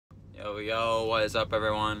Yo, what is up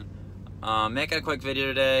everyone? Making a quick video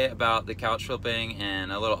today about the couch flipping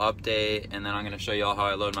and a little update, and then I'm going to show you all how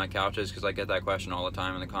I load my couches because I get that question all the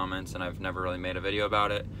time in the comments and I've never really made a video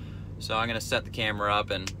about it. So I'm going to set the camera up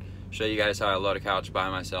and show you guys how I load a couch by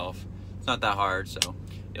myself. It's not that hard, so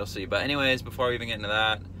you'll see. But anyways, before we even get into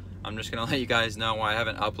that, I'm just going to let you guys know why I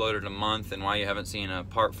haven't uploaded in a month and why you haven't seen a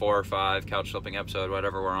part 4 or 5 couch flipping episode,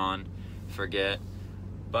 whatever we're on, forget.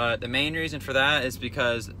 But the main reason for that is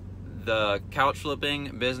because the couch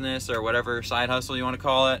flipping business, or whatever side hustle you want to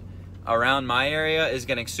call it, around my area is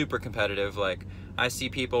getting super competitive. Like, I see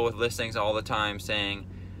people with listings all the time saying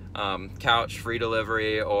couch free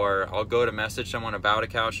delivery, or I'll go to message someone about a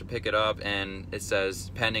couch to pick it up and it says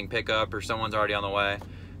pending pickup or someone's already on the way.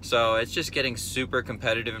 So it's just getting super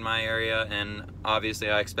competitive in my area, and obviously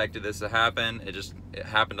I expected this to happen. It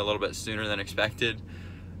happened a little bit sooner than expected.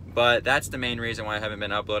 But that's the main reason why I haven't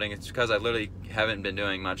been uploading. It's because I literally haven't been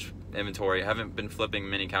doing much inventory. I haven't been flipping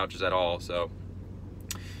many couches at all. So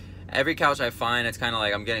every couch I find, it's kind of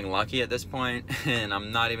like I'm getting lucky at this point, and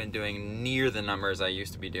I'm not even doing near the numbers I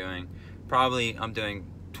used to be doing. Probably I'm doing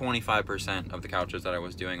 25% of the couches that I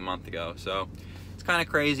was doing a month ago. So it's kind of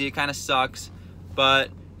crazy. It kind of sucks, but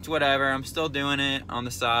it's whatever. I'm still doing it on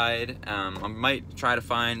the side. I might try to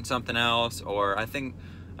find something else, or I think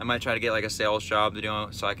I might try to get like a sales job to do,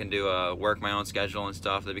 so I can do work my own schedule and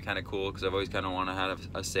stuff. That'd be kind of cool, because I've always kind of want to have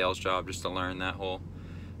a sales job just to learn that whole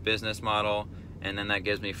business model, and then that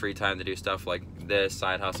gives me free time to do stuff like this,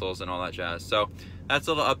 side hustles and all that jazz. So that's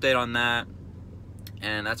a little update on that,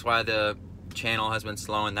 and that's why the channel has been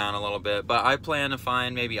slowing down a little bit. But I plan to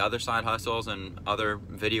find maybe other side hustles and other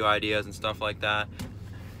video ideas and stuff like that.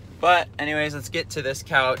 But anyways, let's get to this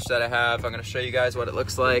couch that I have. I'm going to show you guys what it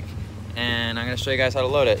looks like, and I'm going to show you guys how to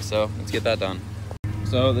load it. So let's get that done.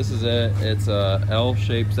 So this is it. It's a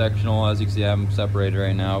L-shaped sectional. As you can see, I have them separated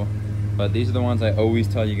right now, but these are the ones I always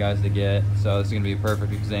tell you guys to get. So this is going to be a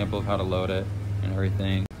perfect example of how to load it and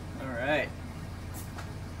everything. All right,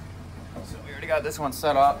 so we already got this one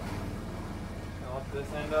set up. I'll lift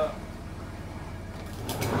this end up.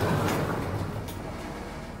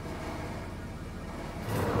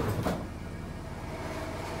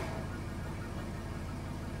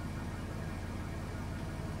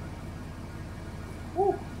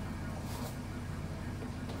 Woo. Oh,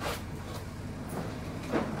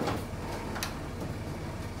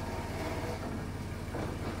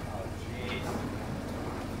 jeez.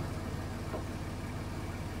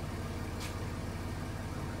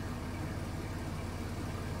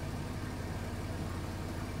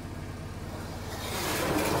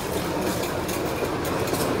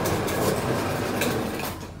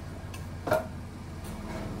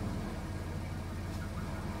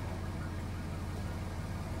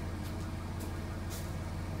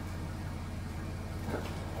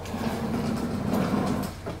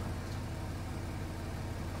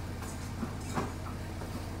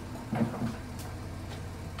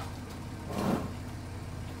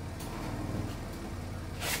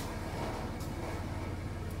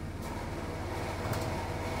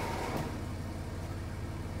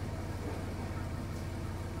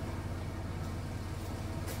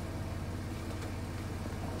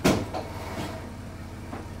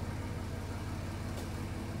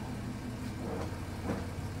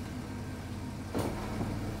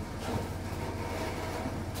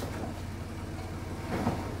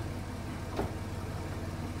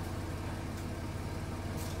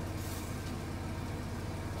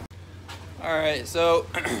 All right, so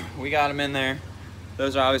we got them in there.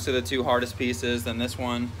 Those are obviously the two hardest pieces. Then this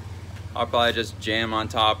one, I'll probably just jam on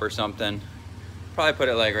top or something. Probably put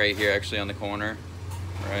it like right here, actually on the corner,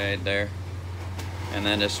 right there. And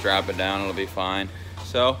then just strap it down, it'll be fine.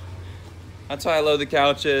 So that's how I load the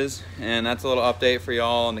couches, and that's a little update for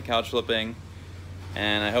y'all on the couch flipping.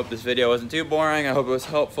 And I hope this video wasn't too boring. I hope it was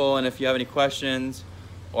helpful, and if you have any questions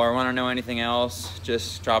or want to know anything else,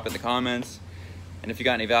 just drop it in the comments. And if you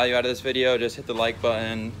got any value out of this video, just hit the like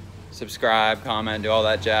button, subscribe, comment, do all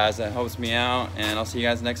that jazz. That helps me out, and I'll see you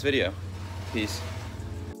guys in the next video. Peace.